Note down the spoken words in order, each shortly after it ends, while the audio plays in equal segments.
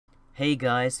Hey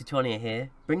guys, Tutonia here,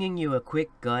 bringing you a quick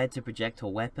guide to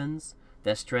projectile weapons,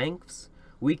 their strengths,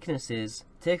 weaknesses,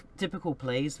 typical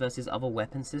plays versus other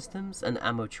weapon systems, and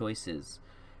ammo choices.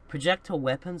 Projectile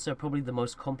weapons are probably the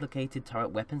most complicated turret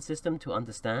weapon system to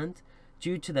understand,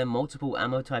 due to their multiple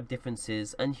ammo type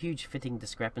differences and huge fitting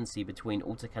discrepancy between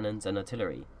autocannons and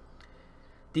artillery.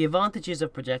 The advantages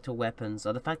of projectile weapons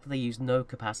are the fact that they use no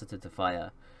capacitor to fire,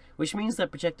 which means that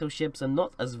projectile ships are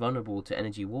not as vulnerable to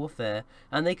energy warfare,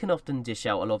 and they can often dish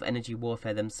out a lot of energy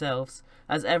warfare themselves,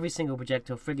 as every single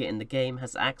projectile frigate in the game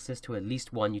has access to at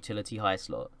least one utility high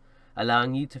slot,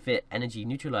 allowing you to fit energy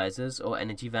neutralizers or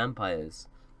energy vampires.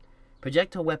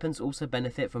 Projectile weapons also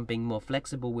benefit from being more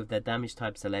flexible with their damage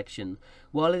type selection.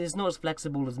 While it is not as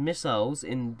flexible as missiles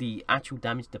in the actual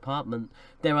damage department,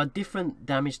 there are different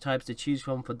damage types to choose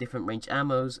from for different range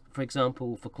ammos. For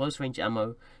example, for close range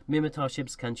ammo, Mimitar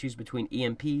ships can choose between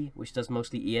EMP, which does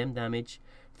mostly EM damage,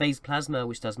 Phase Plasma,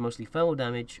 which does mostly thermal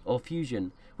damage, or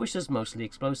Fusion, which does mostly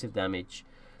explosive damage.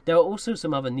 There are also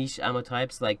some other niche ammo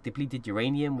types like depleted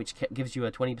uranium, which gives you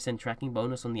a 20% tracking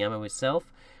bonus on the ammo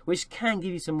itself, which can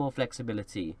give you some more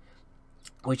flexibility,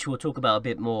 which we'll talk about a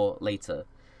bit more later.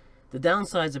 The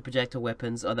downsides of projectile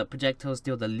weapons are that projectiles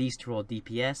deal the least raw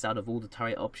DPS out of all the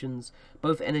turret options.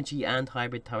 Both energy and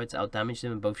hybrid turrets outdamage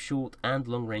them in both short and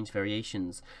long range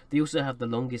variations. They also have the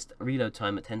longest reload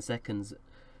time at 10 seconds,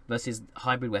 versus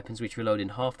hybrid weapons which reload in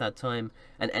half that time,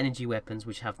 and energy weapons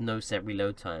which have no set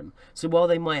reload time. So while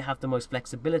they might have the most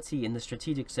flexibility in the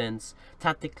strategic sense,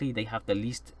 tactically they have the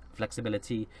least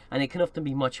flexibility, and it can often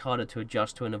be much harder to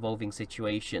adjust to an evolving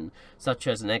situation, such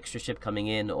as an extra ship coming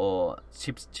in or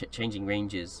ships changing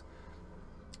ranges.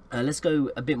 Let's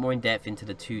go a bit more in depth into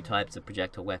the two types of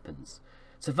projectile weapons.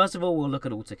 So first of all, we'll look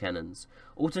at autocannons.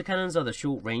 Autocannons are the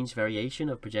short-range variation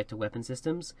of projectile weapon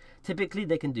systems. Typically,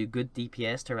 they can do good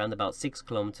DPS to around about 6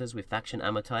 kilometers with faction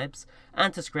ammo types,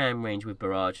 and to scram range with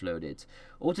barrage loaded.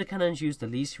 Autocannons use the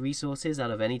least resources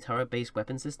out of any turret-based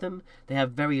weapon system. They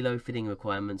have very low fitting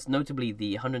requirements. Notably,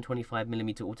 the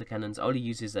 125mm autocannons only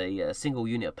uses a single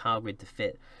unit of power grid to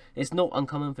fit. It's not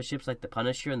uncommon for ships like the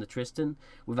Punisher and the Tristan,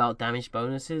 without damage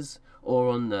bonuses, or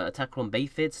on attack on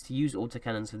bait fits, to use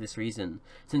autocannons for this reason,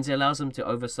 since it allows them to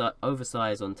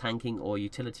oversize on tanking or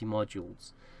utility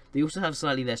modules. They also have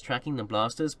slightly less tracking than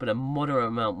blasters, but a moderate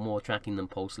amount more tracking than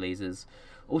pulse lasers.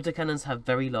 Autocannons have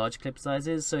very large clip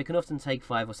sizes, so it can often take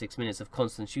 5 or 6 minutes of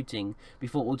constant shooting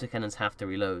before autocannons have to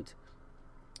reload.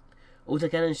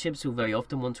 Autocannon ships will very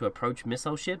often want to approach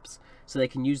missile ships, so they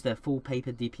can use their full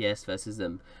paper DPS versus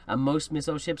them, and most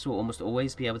missile ships will almost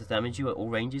always be able to damage you at all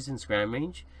ranges in scram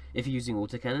range if you're using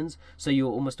autocannons, so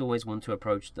you'll almost always want to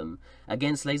approach them.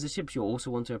 Against laser ships, you'll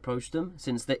also want to approach them,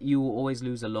 since that you will always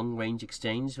lose a long range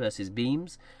exchange versus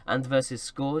beams, and versus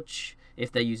Scorch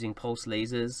if they're using pulse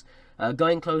lasers.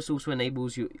 Going close also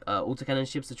enables you autocannon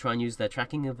ships to try and use their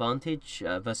tracking advantage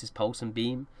versus pulse and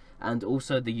beam, and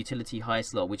also the utility high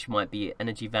slot, which might be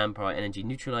energy vampire, energy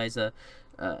neutralizer,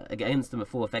 against them at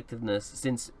full effectiveness,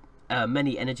 since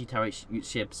many energy turret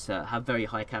ships have very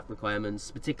high cap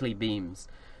requirements, particularly beams.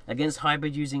 Against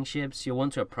hybrid using ships, you'll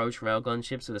want to approach railgun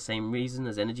ships for the same reason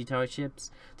as energy turret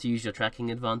ships, to use your tracking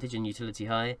advantage and utility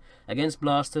high. Against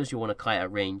blasters, you'll want to kite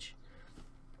at range.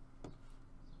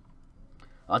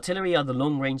 Artillery are the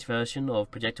long-range version of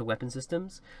projectile weapon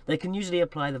systems. They can usually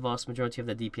apply the vast majority of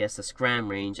their DPS to scram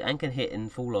range and can hit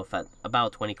and fall off at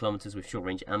about 20 kilometers with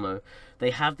short-range ammo.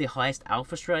 They have the highest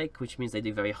alpha strike, which means they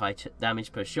do very high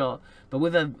damage per shot, but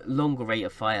with a longer rate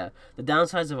of fire. The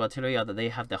downsides of artillery are that they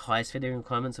have the highest fitting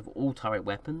requirements of all turret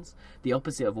weapons, the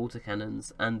opposite of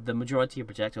autocannons, and the majority of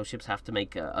projectile ships have to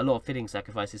make a lot of fitting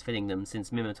sacrifices fitting them, since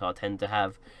Mimitar tend to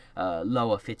have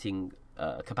lower fitting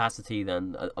capacity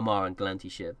than Amara and Galanti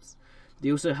ships.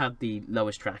 They also have the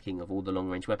lowest tracking of all the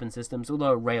long-range weapon systems,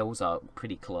 although rails are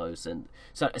pretty close, and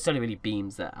so it's only really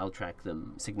beams that outtrack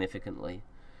them significantly.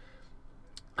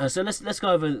 So let's go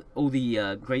over all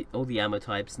the ammo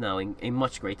types now in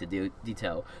much greater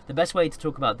detail. The best way to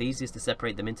talk about these is to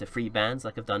separate them into 3 bands,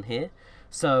 like I've done here.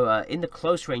 So in the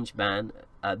close range band,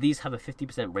 these have a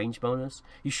 50% range bonus.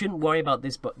 You shouldn't worry about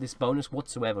this bonus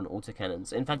whatsoever on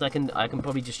autocannons. In fact, I can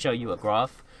probably just show you a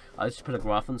graph. I'll just put a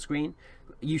graph on screen.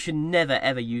 You should never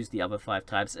ever use the other 5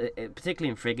 types, particularly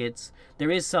in frigates. There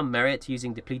is some merit to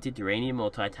using depleted uranium or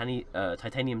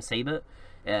titanium saber.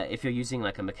 If you're using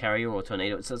like a Macario or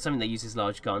Tornado, it's something that uses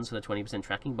large guns for the 20%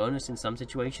 tracking bonus in some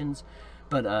situations.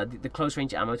 But the close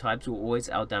range ammo types will always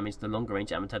outdamage the longer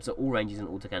range ammo types at all ranges in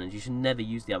autocannons. You should never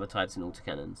use the other types in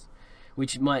autocannons,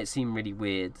 which might seem really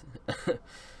weird.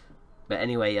 But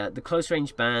anyway, the close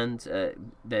range band,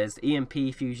 there's EMP,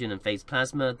 Fusion, and Phase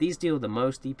Plasma. These deal the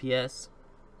most DPS.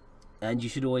 and you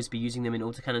should always be using them in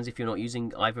autocannons if you're not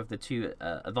using either of the two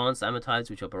advanced ammo types,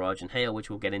 which are barrage and hail, which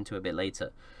we'll get into a bit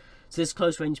later. So this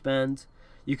close range band,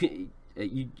 you can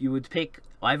you would pick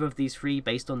either of these three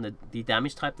based on the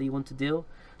damage type that you want to deal.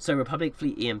 So Republic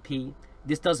Fleet EMP,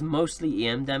 this does mostly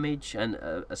EM damage and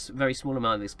a very small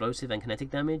amount of explosive and kinetic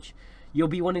damage. You'll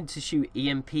be wanting to shoot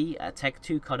EMP at Tech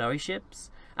 2 Qadari ships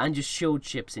and just shield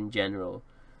ships in general.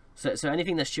 So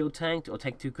anything that's shield tanked or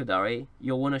Tech 2 Qadari,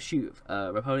 you'll want to shoot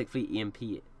Republic Fleet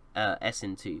EMP S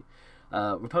into.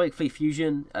 Republic Fleet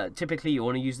Fusion, typically you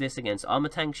want to use this against armor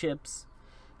tank ships,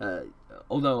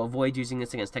 although avoid using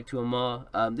this against Tech 2 Omar.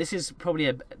 This is probably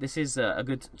a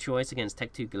good choice against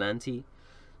Tech 2 Galanti.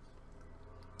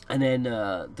 And then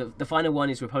the final one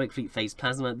is Republic Fleet Phase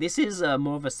Plasma. This is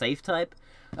more of a safe type.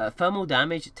 Thermal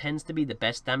damage tends to be the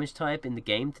best damage type in the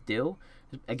game to deal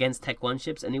against Tech 1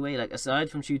 ships anyway. Like, aside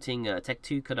from shooting Tech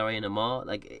 2, Qadari and Amar,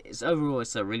 like, overall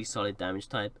it's a really solid damage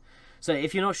type. So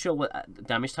if you're not sure what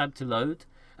damage type to load,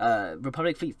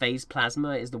 Republic Fleet Phase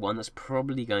Plasma is the one that's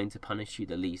probably going to punish you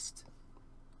the least.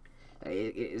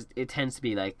 It tends to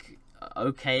be like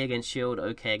okay against shield,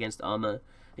 okay against armor.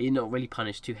 You're not really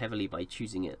punished too heavily by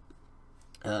choosing it.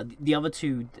 The other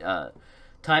two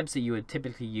types that you would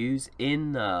typically use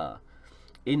in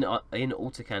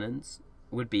autocannons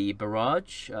would be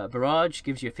Barrage. Barrage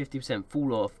gives you a 50%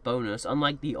 fall off bonus,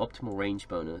 unlike the optimal range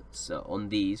bonus on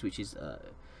these, which is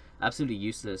absolutely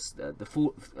useless.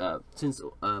 Since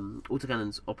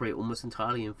autocannons operate almost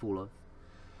entirely in fall off.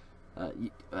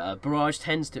 Barrage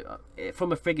tends to,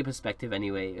 from a frigate perspective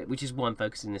anyway, which is what I'm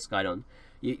focusing this guide on,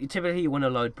 you typically want to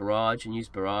load Barrage and use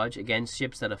Barrage against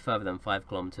ships that are further than 5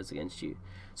 kilometers against you.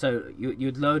 So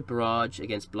you'd load Barrage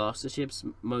against blaster ships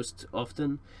most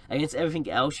often. Against everything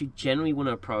else, you generally want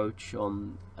to approach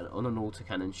on an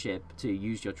autocannon ship to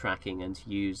use your tracking and to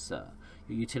use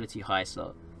your utility high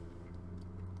slot.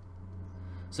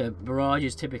 So Barrage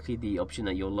is typically the option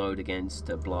that you'll load against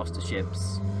blaster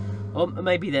ships. Or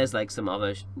maybe there's like some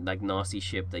other like nasty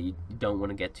ship that you don't want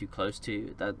to get too close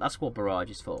to. That's what Barrage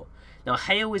is for. Now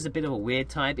Hail is a bit of a weird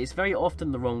type. It's very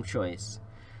often the wrong choice.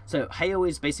 So Hail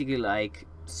is basically like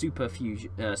super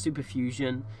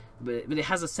fusion, but it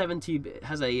has a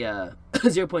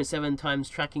 0.7 times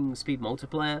tracking speed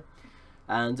multiplier,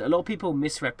 and a lot of people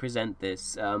misrepresent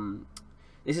this.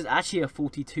 This is actually a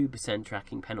 42%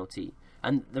 tracking penalty,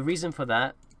 and the reason for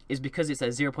that is because it's a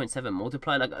 0.7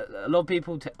 multiplier. Like a lot of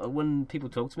people, when people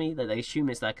talk to me, that they assume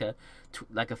it's like a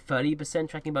 30%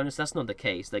 tracking bonus. That's not the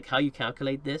case. Like how you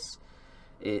calculate this,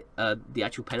 the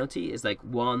actual penalty is like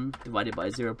 1 divided by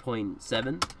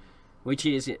 0.7, which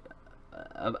is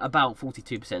about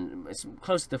 42%. It's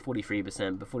closer to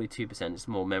 43%, but 42% is a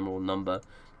more memorable number.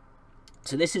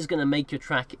 So this is going to make your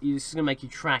track. This is going to make you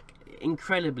track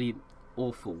incredibly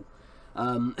awful.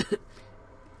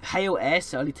 Hail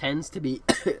S only tends to be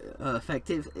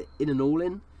effective in an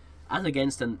all-in and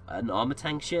against an armor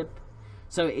tank ship,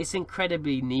 so it's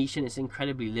incredibly niche and it's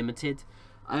incredibly limited.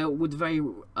 I would very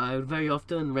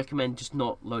often recommend just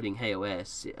not loading Hail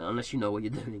S unless you know what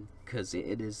you're doing, because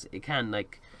it can,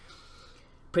 like,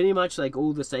 pretty much like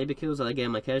all the saber kills that I get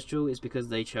in my Kestrel is because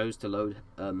they chose to load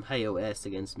Hail S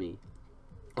against me,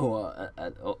 or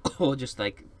just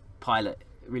like pilot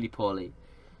really poorly.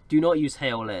 Do not use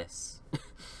Hail S.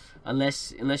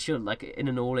 unless you're like in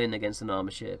an all-in against an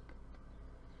armor ship.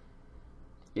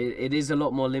 It is a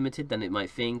lot more limited than it might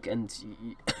think, and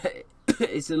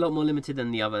it's a lot more limited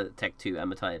than the other Tech 2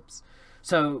 ammo types.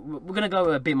 So we're going to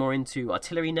go a bit more into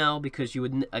artillery now, because you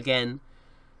would, again,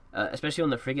 especially on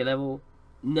the frigate level,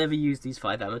 never use these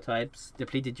 5 ammo types: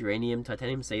 depleted uranium,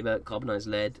 titanium saber, carbonized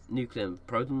lead, nuclear, and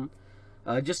proton.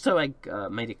 Just so I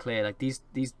made it clear, like these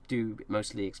do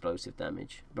mostly explosive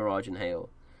damage, barrage and hail.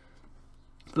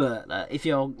 But if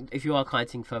you are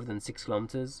kiting further than 6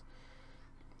 kilometers,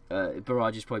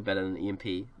 barrage is probably better than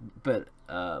EMP. But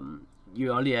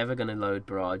you're only ever going to load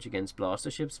barrage against blaster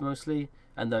ships mostly,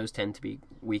 and those tend to be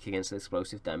weak against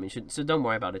explosive damage. So don't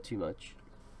worry about it too much.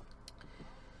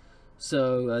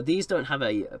 So these don't have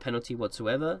a penalty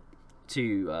whatsoever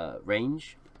to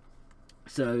range.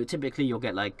 So typically you'll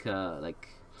get like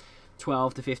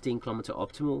 12 to 15 kilometer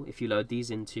optimal if you load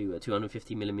these into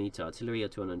 250mm artillery or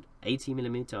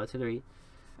 280mm artillery.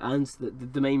 And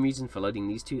the main reason for loading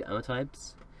these two ammo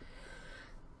types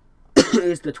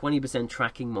is the 20%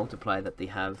 tracking multiplier that they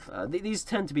have. These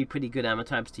tend to be pretty good ammo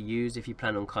types to use if you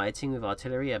plan on kiting with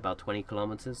artillery at about 20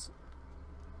 kilometers.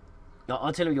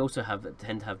 Artillery also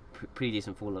tend to have pretty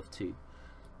decent fall off too.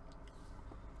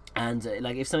 And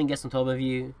like if something gets on top of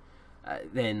you,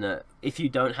 Then if you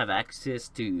don't have access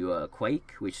to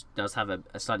Quake, which does have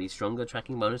a slightly stronger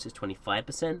tracking bonus, is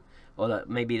 25%. Or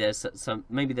maybe there's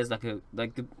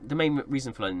like the main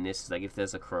reason for learning this is like if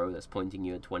there's a crow that's pointing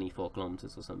you at 24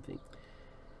 kilometers or something.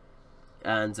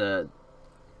 And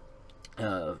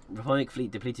Republic Fleet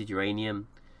depleted uranium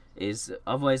is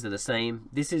otherwise they're the same.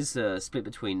 This is split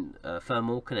between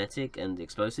thermal, kinetic, and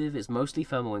explosive. It's mostly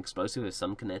thermal and explosive with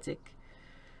some kinetic.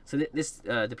 So this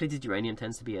depleted uranium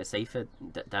tends to be a safer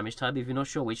damage type if you're not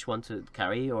sure which one to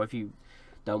carry, or if you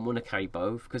don't want to carry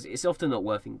both, because it's often not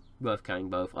worth carrying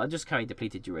both. I'll just carry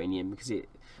depleted uranium because it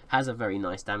has a very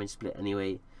nice damage split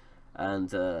anyway,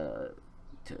 and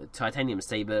titanium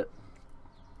saber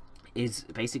is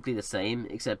basically the same,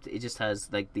 except it just has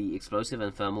like the explosive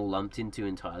and thermal lumped into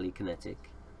entirely kinetic,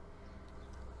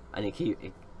 and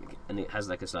it has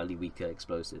like a slightly weaker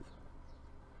explosive.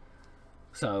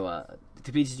 So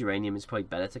depleted uranium is probably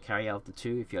better to carry out of the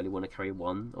two if you only want to carry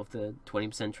one of the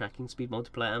 20% tracking speed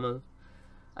multiplier ammo.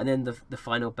 And then the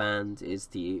final band is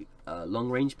the long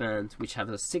range band, which has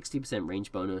a 60%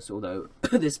 range bonus, although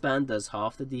this band does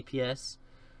half the DPS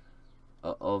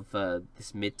of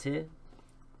this mid tier.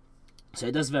 So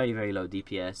it does very, very low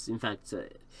DPS. In fact,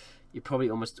 you're probably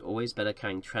almost always better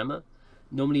carrying Tremor.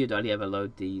 Normally you'd only ever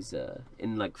load these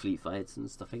in like fleet fights and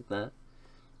stuff like that.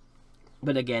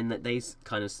 But again, they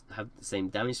kind of have the same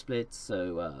damage split.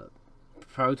 So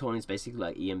Proton is basically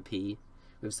like EMP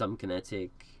with some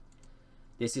kinetic.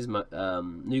 This is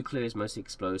nuclear is mostly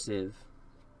explosive.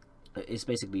 It's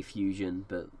basically fusion,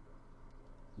 but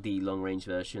the long range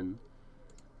version.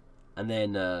 And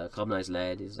then carbonized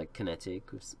lead is like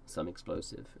kinetic with some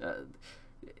explosive.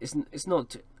 It's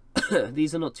not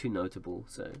these are not too notable,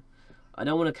 so I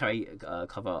don't want to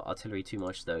cover artillery too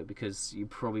much though, because you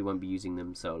probably won't be using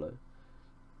them solo.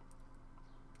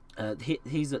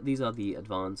 These are the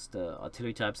advanced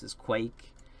artillery types. It's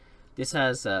Quake. This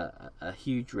has a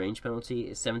huge range penalty.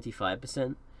 It's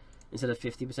 75% instead of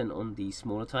 50% on the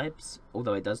smaller types,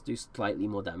 although it does do slightly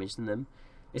more damage than them.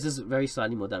 This is very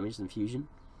slightly more damage than fusion,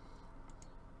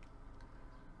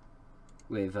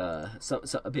 with a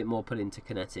bit more put into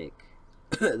kinetic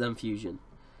than fusion.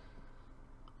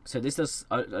 So this does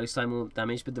slightly more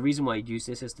damage, but the reason why you'd use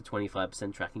this is the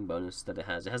 25% tracking bonus that it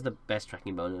has. It has the best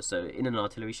tracking bonus. So in an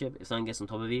artillery ship, if something gets on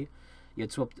top of you,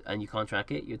 you'd swap, and you can't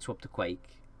track it, you'd swap to Quake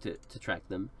to track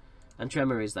them. And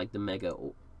Tremor is like the mega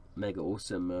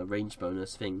awesome range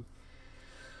bonus thing.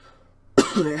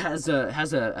 It has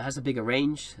a bigger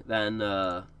range than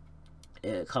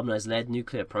carbonized lead,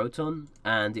 nuclear, proton,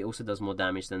 and it also does more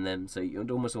damage than them, so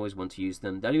you'd almost always want to use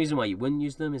them. The only reason why you wouldn't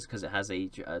use them is because it has a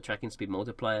tracking speed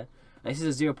multiplier. And this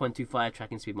is a 0.25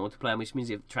 tracking speed multiplier, which means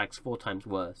it tracks 4 times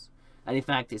worse. And in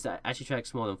fact, it actually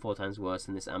tracks more than 4 times worse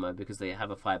than this ammo, because they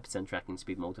have a 5% tracking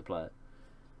speed multiplier.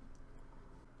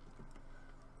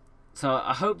 So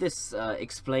I hope this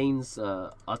explains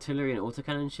artillery and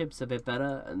autocannon ships a bit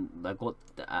better, and like what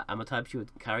ammo types you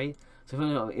would carry.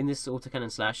 So in this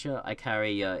autocannon slasher, I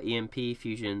carry EMP,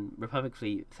 fusion, Republic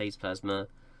Fleet, phase plasma,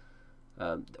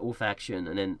 all faction,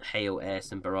 and then hail, S,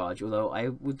 and barrage. Although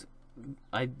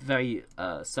I very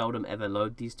seldom ever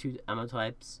load these 2 ammo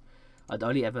types. I'd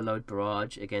only ever load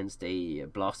barrage against a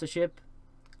blaster ship,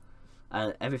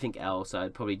 and everything else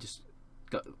I'd probably just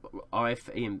go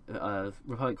RF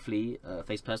Republic Fleet.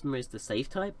 Phase plasma is the safe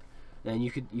type, and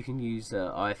you can use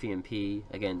RF EMP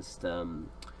against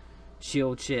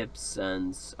shield ships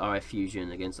and RF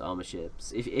fusion against armor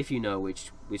ships, if you know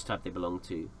which type they belong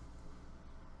to.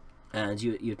 And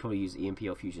you'd probably use EMP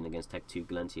or fusion against Tech 2,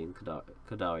 Galanti, and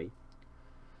Kodari.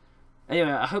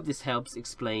 Anyway, I hope this helps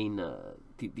explain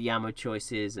the ammo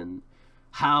choices and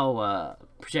how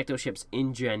projectile ships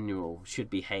in general should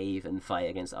behave and fight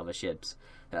against other ships.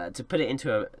 To put it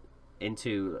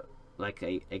into like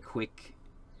a quick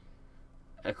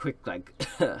like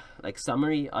like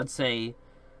summary, I'd say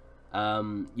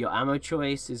your ammo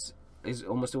choice is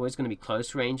almost always going to be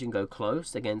close range and go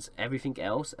close against everything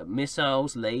else.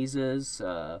 Missiles, lasers,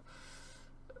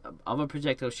 other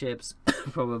projectile ships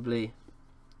probably,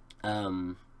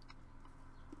 and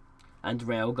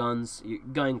railguns. You're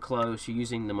going close, you're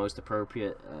using the most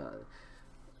appropriate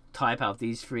type out of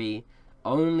these 3.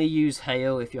 Only use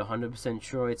hail if you're 100%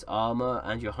 sure it's armor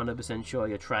and you're 100% sure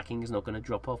your tracking is not going to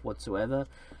drop off whatsoever.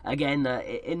 Again,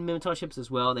 in Minotaur ships as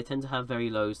well, they tend to have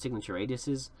very low signature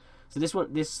radiuses. So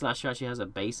this slasher actually has a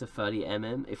base of 30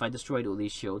 mm. If I destroyed all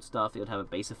these shield stuff, it would have a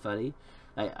base of 30.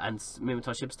 And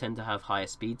Minotaur ships tend to have higher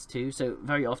speeds too. So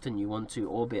very often you want to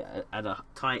orbit at a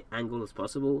tight angle as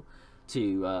possible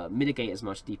to mitigate as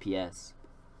much DPS.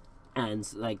 And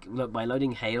like by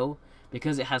loading hail,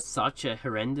 because it has such a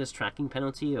horrendous tracking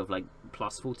penalty of like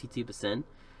plus 42%,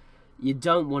 you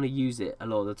don't want to use it a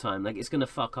lot of the time. Like, it's going to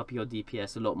fuck up your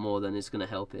DPS a lot more than it's going to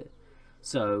help it.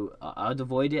 So I'd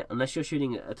avoid it unless you're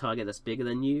shooting a target that's bigger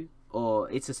than you, or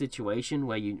it's a situation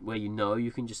where you know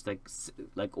you can just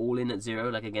like all in at 0,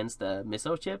 like against a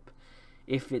missile ship.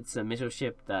 If it's a missile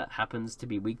ship that happens to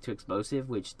be weak to explosive,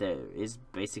 which there is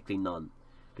basically none,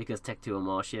 because Tech 2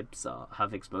 MR ships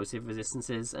have explosive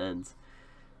resistances, and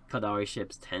Qadari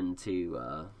ships tend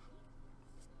to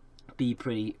be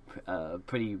pretty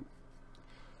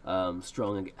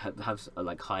strong and have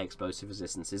like high explosive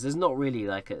resistances. There's not really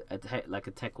like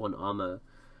a Tech 1 armor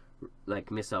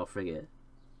like missile frigate,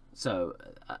 so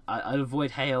I'd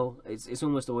avoid hail. It's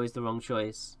almost always the wrong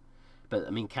choice, but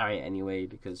I mean, carry it anyway,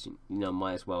 because you know,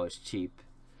 might as well, it's cheap.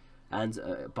 And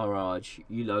barrage,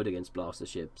 you load against blaster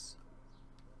ships.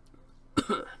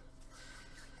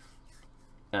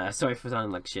 Sorry for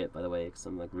sounding like shit, by the way, because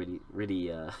I'm like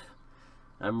really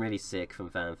I'm really sick from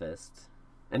FanFest.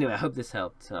 Anyway, I hope this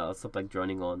helped. I'll stop like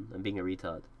droning on and being a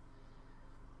retard.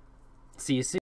 See you soon.